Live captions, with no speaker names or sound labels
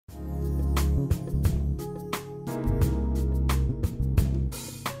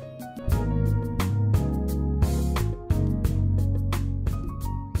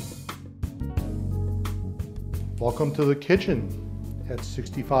Welcome to the kitchen at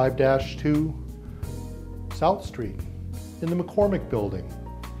 65-2 South Street in the McCormick building.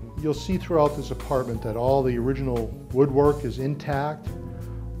 You'll see throughout this apartment that all the original woodwork is intact.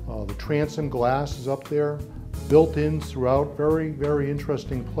 The transom glass is up there, built-ins throughout. Very, very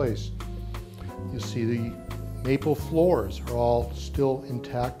interesting place. You see the maple floors are all still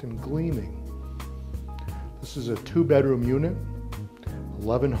intact and gleaming. This is a 2-bedroom unit,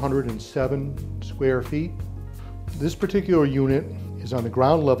 1,107 square feet. This particular unit is on the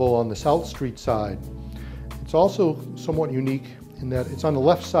ground level on the South Street side. It's also somewhat unique in that it's on the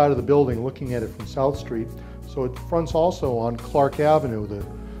left side of the building looking at it from South Street, so it fronts also on Clark Avenue,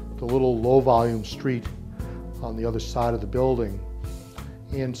 the little low-volume street on the other side of the building.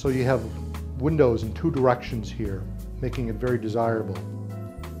 And so you have windows in 2 directions here, making it very desirable.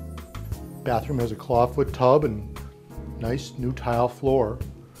 Bathroom has a clawfoot tub and nice new tile floor.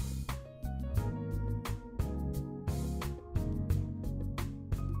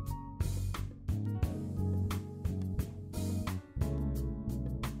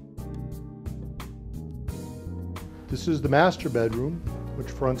 This is the master bedroom, which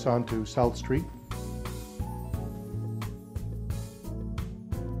fronts onto South Street.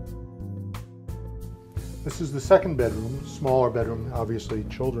 This is the second bedroom, smaller bedroom, obviously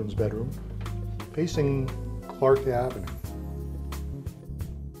children's bedroom, facing Clark Avenue.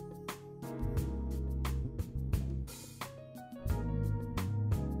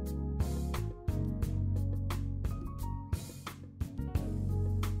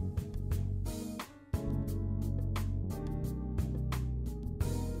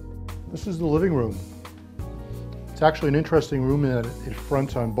 This is the living room. It's actually an interesting room in that it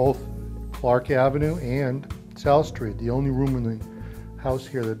fronts on both Clark Avenue and South Street. The only room in the house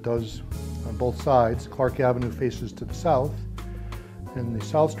here that does on both sides. Clark Avenue faces to the south, and the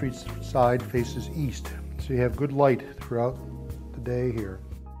South Street side faces east. So you have good light throughout the day here.